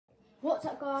What's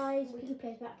up, guys? Piggy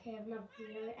Plays back here with another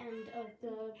video, and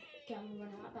the gun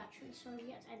running out of battery, so we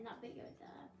get to end that video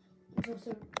there. It's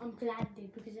also, I'm glad I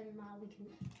did, because then now we can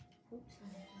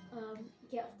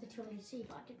get off the 200C,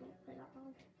 but I did not play that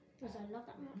round because I love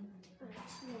that map. No,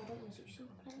 I don't want to see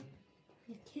play.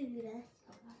 You're clueless.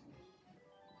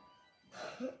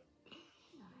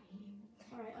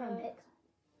 Alright,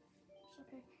 it's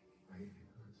okay.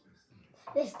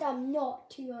 This time not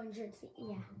 200,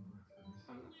 yeah.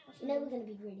 No, we're going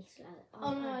to be really slow.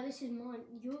 Oh no, this is mine.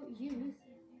 You.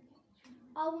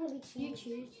 I want to be sneaky. You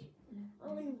choose. I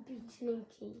want to be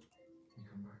sneaky.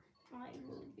 I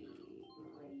will be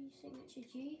my signature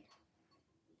G.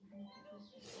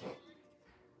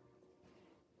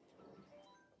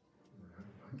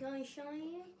 Guy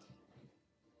shiny.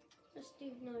 Let's do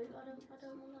no. I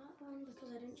don't want that one because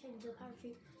I didn't change the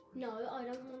parachute. No, I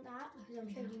don't want that because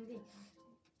I'm changing this.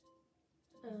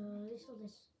 This or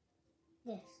this.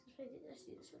 This. Let's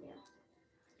do this one, yeah.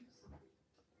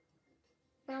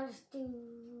 Now let's do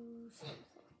something.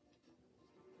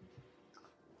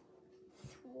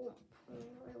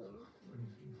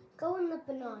 Go on the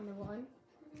banana one.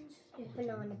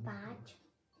 Banana badge.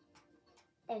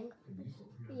 Thing.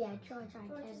 Yeah, try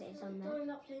as it is on there. Going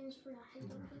up planes for that.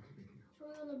 Try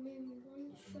on the moon one.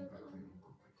 Sherbet land.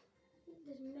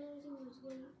 There's amazing as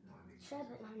well.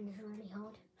 Sherbet land is really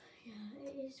hard. Yeah,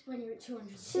 it is when you're at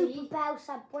 200. Super Bell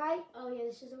Subway. Oh yeah,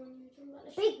 this is the one you were talking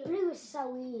about. Big Blue is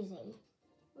so easy.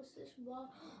 What's this? Wild?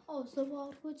 Oh, it's the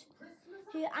Wildwoods.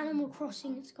 Here, Animal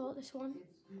Crossing. It's got this one.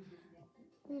 I'm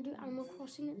gonna do Animal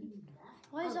Crossing.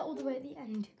 Why is that all the way at the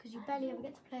end? Because you barely ever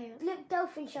get to play it. Look,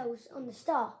 dolphin shows on the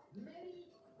star.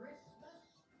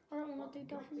 I don't want to do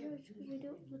dolphin shows because we do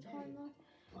it all the time though.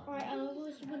 Alright,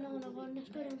 where's the banana one? Let's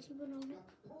go down to the banana.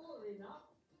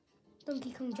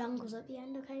 Donkey Kong Jungle's at the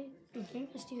end, okay? Let's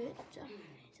do it.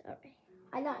 Sorry.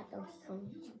 I like Donkey Kong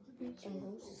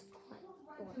Jungles. It's quite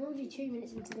cool. I'm already 2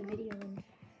 minutes into the video and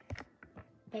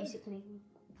basically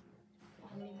I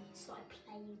started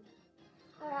playing.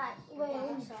 Alright,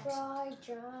 wind, dry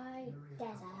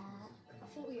desert. I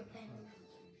thought we were playing.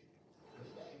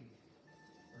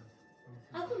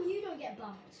 How come you don't get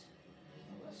bumped?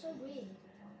 That's so weird.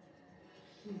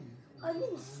 I'm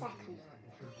in second.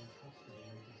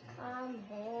 Come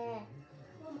here.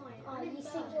 Who am I? Oh, you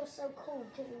think you're so cool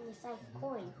giving yourself a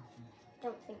coin?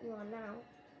 Don't think you are now.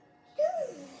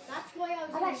 That's why I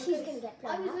was. I bet she's going to get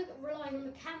blown I was up. relying on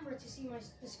the camera to see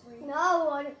the screen. No,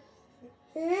 I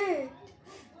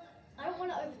don't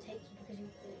want to overtake you because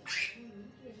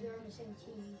you're on the same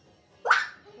team.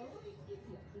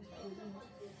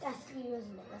 That's you,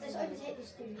 isn't it? Let's overtake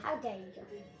this dude. How dare you go?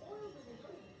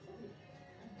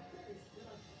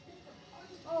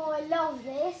 Oh, I love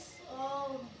this.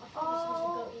 Oh, I thought we were supposed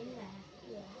to go in there.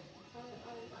 Yeah.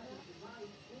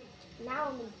 Now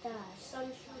I'm in third.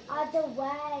 Sunshine. Other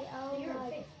way. Oh You're my.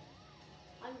 in fifth.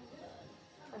 I'm in third.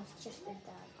 I was just in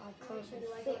third. I So can't do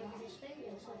I fit. go into this thing?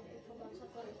 Yes, I do. Once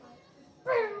I've got it right.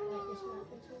 Like this map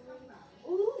until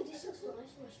really. Ooh, this looks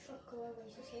nice. Nice truck go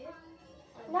oasis here.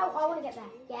 No, I want to get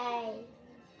there. Yay.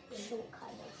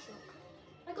 Shortcut.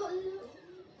 I got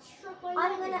struck by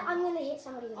I'm gonna hit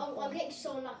somebody with a I'm ball. getting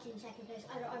so unlucky in second place.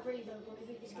 I really don't want to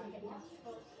be this gonna get me out.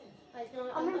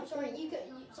 No, I'm I'm sorry.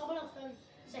 Someone else going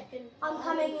second. I'm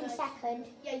coming in second.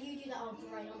 Yeah, you do that. Oh,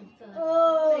 great. I'm in third. Oh.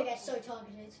 I'm gonna get so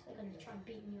targeted. They're gonna try and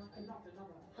beat me up.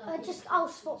 I'll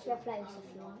swap your place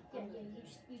if you want. Yeah.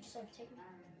 You just overtake me.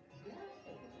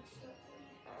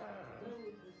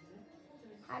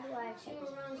 How do I Two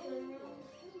more rounds going around.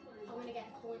 I'm gonna get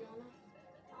a coin on her.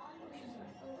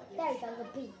 There we go, the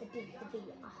beat. Oh,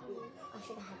 I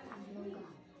should have had that for longer.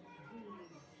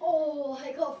 Oh,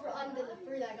 I got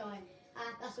through that guy.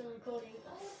 That's what I'm recording.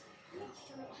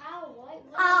 How? Why?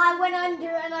 I went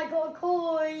under and I got a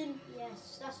coin.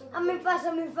 Yes, that's what I'm in first.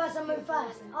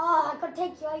 Oh, I got to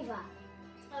take you over.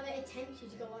 Oh, they tempt you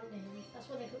to go under him. That's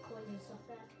why they put coins and stuff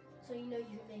there. So you know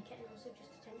you can make it and also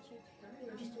just to tempt you.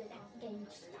 Just to make that game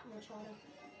just that much harder.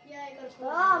 Yeah, you got a coin.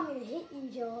 Oh, I'm going to hit you,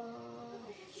 Josh.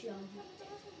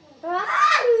 Oh,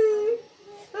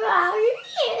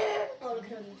 look at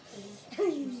those.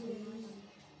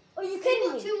 Are you We've kidding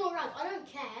got me? 2 more rounds. I don't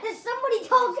care. There's somebody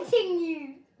targeting you.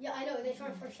 Yeah, I know. They're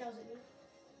trying to throw shells at me.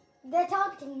 They're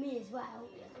targeting me as well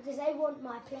because they want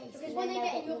my place. Because when they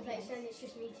get in your place, then it's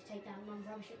just me to take down. I'm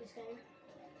rubbish at this game.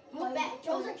 You're better.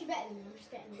 Joel's actually better than me. I'm just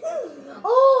getting it.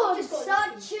 Oh, I'm just got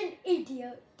such an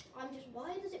idiot.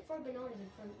 Why does it throw bananas in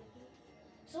front of me?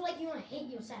 It's not like you want to hit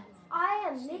yourself. I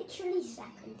am literally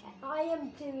second. I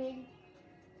am doing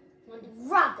Wonderful.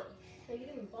 rubbish. So you're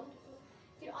doing wonderful.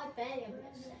 Dude, I barely ever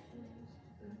get second.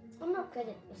 I'm not good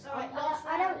at this. Alright,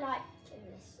 I don't like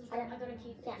doing this. I'm gonna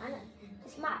keep. Yeah, I know.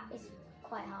 This map is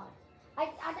quite hard.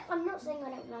 I'm not saying I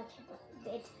don't like it, but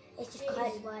it's just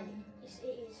kind of whirly.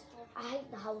 It is. I hate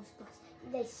the holes because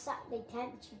they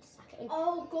tempt you to suck it in.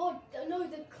 Oh god, no!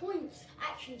 The coins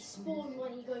actually spawn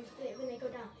when they go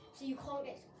down, so you can't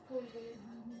get coins when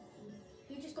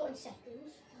you just got in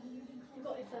second. You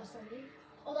got in first only.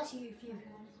 Oh, that's you.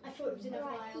 I thought it was another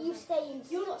guy. You stay in.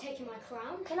 You're not taking my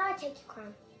crown. Can I take your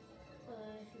crown?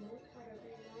 If you want, I don't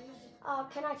really mind. Oh,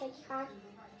 can I take your crown?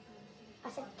 I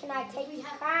said, can I take your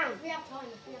crown? If we have time.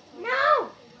 No!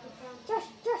 Just.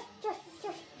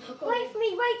 Wait for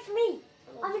me.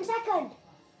 I'm in second.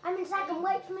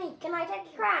 Wait for me. Can I take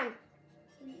your crown?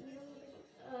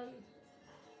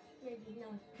 Maybe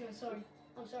no. Sorry.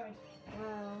 I'm sorry.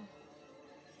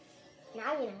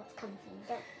 Now you know what's coming from you,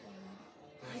 don't you?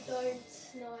 I don't.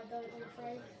 No, I don't. I'm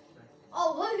afraid. Oh,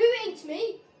 who inked me?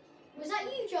 Was that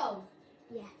you, Joel?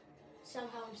 Yeah.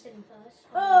 Somehow I'm still in first.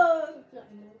 Oh! Not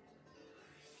anymore.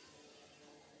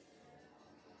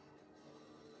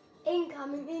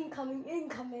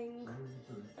 Incoming.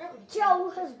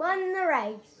 Joel has won the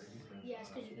race. Yeah, it's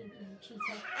because you've been cheating.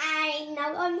 I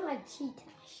know, I'm not a cheater.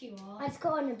 Yes, you are. I just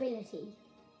got an ability.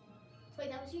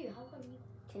 Wait, that was you. How come you?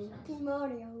 Lucky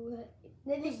Mario.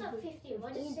 It's not 15.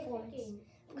 Why did you say 15?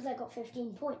 Because I got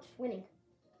 15 points for winning.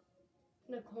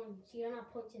 No coins. You don't have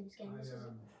points in this game. This is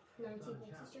 19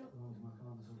 points, Joe.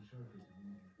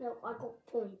 No, I got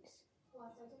points.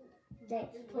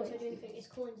 Points don't do anything. It's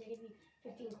coins. They give you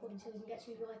 15 coins so you can get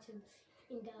some new items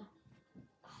in the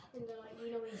like,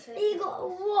 you know what you said. You got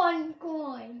 1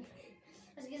 coin.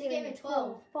 That's because you gave me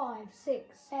 12. 5,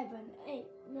 6, 7, 8,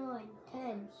 9,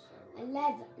 10,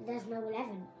 11. There's no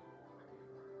 11.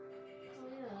 Oh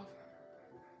yeah.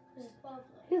 There's 12.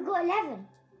 Who got 11?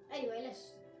 Anyway, let's.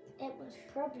 It was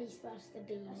probably supposed to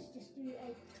be. Let's just do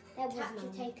a There was capture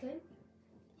none. taken.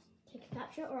 Take a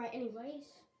capture. Alright, anyways.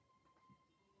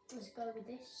 Let's go with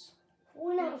this.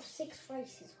 1 out of 6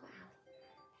 races. Wow.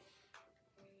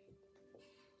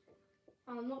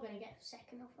 I'm not going to get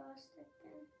second or first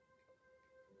again.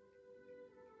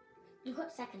 You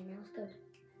got second, that was good.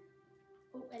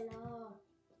 Oh, hello.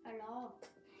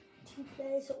 2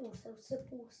 players are also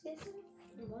supporters.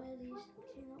 Why are these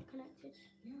two not connected?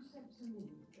 You said to me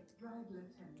that bridal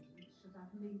attendance should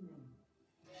have meaning.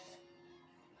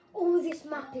 Oh, this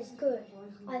map is good.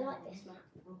 I like this map.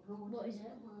 What is it?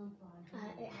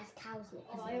 It has cows in it.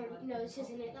 Oh, I already know this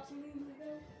isn't it. That's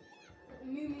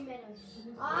Moo Meadows.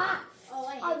 Ah! Oh, I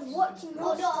was watching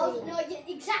your stream. no, yeah,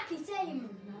 exactly same.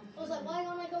 I was like, why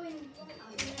aren't I going? I don't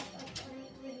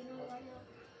really know right now.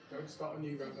 Don't start a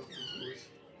new round of these boys.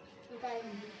 Okay.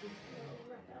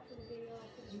 Wrap it up for the video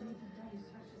after this one.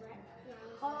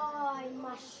 Hi,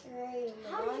 mushroom.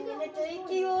 How did I'm you gonna get on take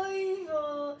this you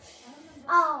over.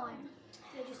 Oh,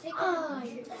 Yeah, just take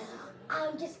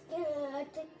I'm just gonna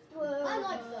take you over. I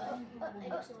like that. It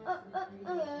looks nice.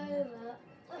 Over.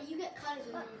 But you get colours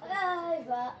in there.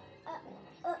 Over.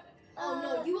 Oh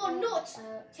no, you are not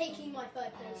taking my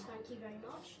third place. Thank you very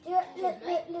much. Look,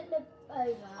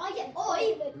 over. I get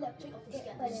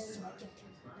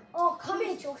Oh, come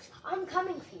here, Josh. I'm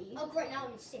coming for you. Oh great, now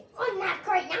I'm in sixth. I'm not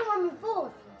great. Now I'm in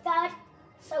 4th. 3rd.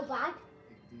 So bad.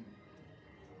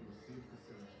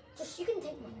 Just you can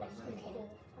take my place. Okay.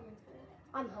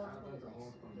 I'm horrible at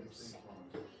this.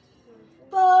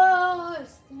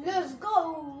 First, let's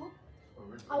go.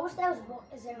 I wish there was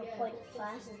 0 point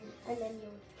first, and then you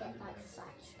would get like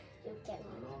such. You would get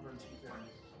like 2,000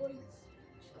 points.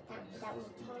 That would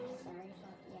be necessary,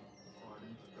 but yeah.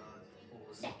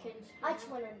 Second. I just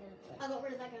want to know. I got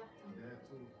rid of that girl.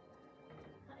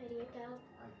 That idiot girl.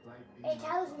 It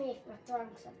tells me if I've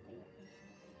drunk something.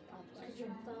 Because you're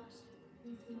in first.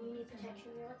 You need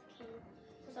protection. You're like the king.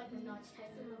 It's like the knight's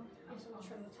head. And someone's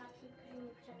trying to attack you because you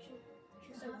need protection.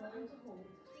 You're so royal.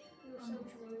 You're so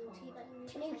much royalty that you need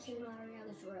Can you see protection.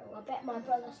 Mario's real? I bet my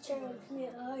brother's cheering for me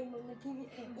at home on the TV.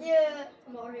 Yeah.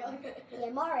 Mario. Yeah,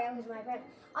 Mario is my brother.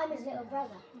 I'm his little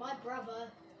brother. My brother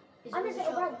is I'm his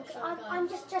little brother because I'm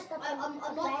just dressed up I'm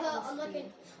like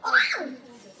an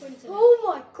printer. Oh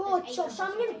my god, Josh,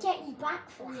 I'm gonna get you back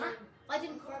for that. I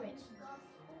didn't throw it.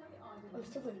 I'm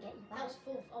still gonna get you That back. was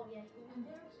 4th. Oh yeah. You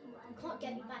can't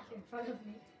get me back here in front of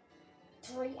me.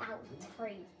 3 out of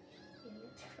 3.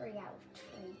 3 out of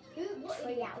 3. Who? What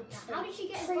 3 idiot out of did that? 3. How did she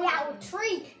get in 3 front out of of me?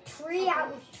 3. 3 out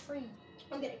of 3.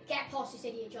 I'm gonna get past this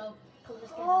idiot, Joe. Come on,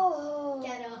 let's get her. Oh,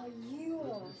 Get her. you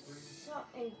are such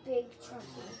a big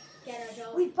trouble. Get her,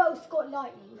 Joe. We both got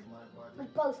lightning. We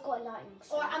both got lightning.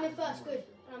 Alright, I'm in first, good.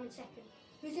 And I'm in second.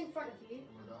 Who's in front of you?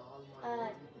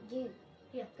 You.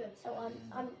 Yeah, good. So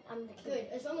I'm the king. Good.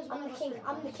 As long as one I'm of the us king. wins.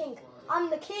 I'm the king. I'm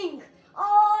the king.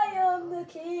 I am the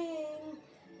king.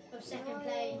 of second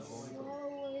place.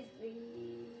 Always be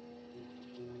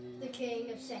The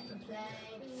king of second place.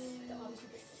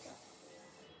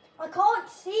 I can't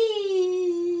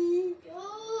see.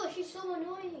 Oh, she's so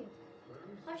annoying.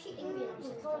 How's she Indian?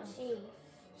 I can't see.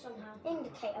 Somehow.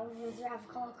 Indicate I was have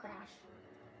a car crash.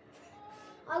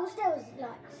 I wish there was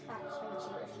like stats on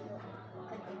you if you were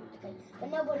going to indicate, but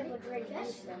nobody would really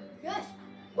use them. Yes.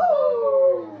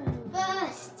 Woo!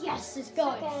 First. Yes, let's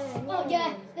go. Second, Oh yeah.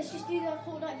 yeah. Let's just do that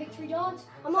Fortnite victory dance.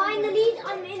 Am I in the lead?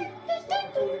 I'm in.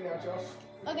 Recording now, Josh.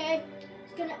 Okay.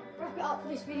 It's gonna wrap it up for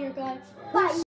this video, guys. Bye.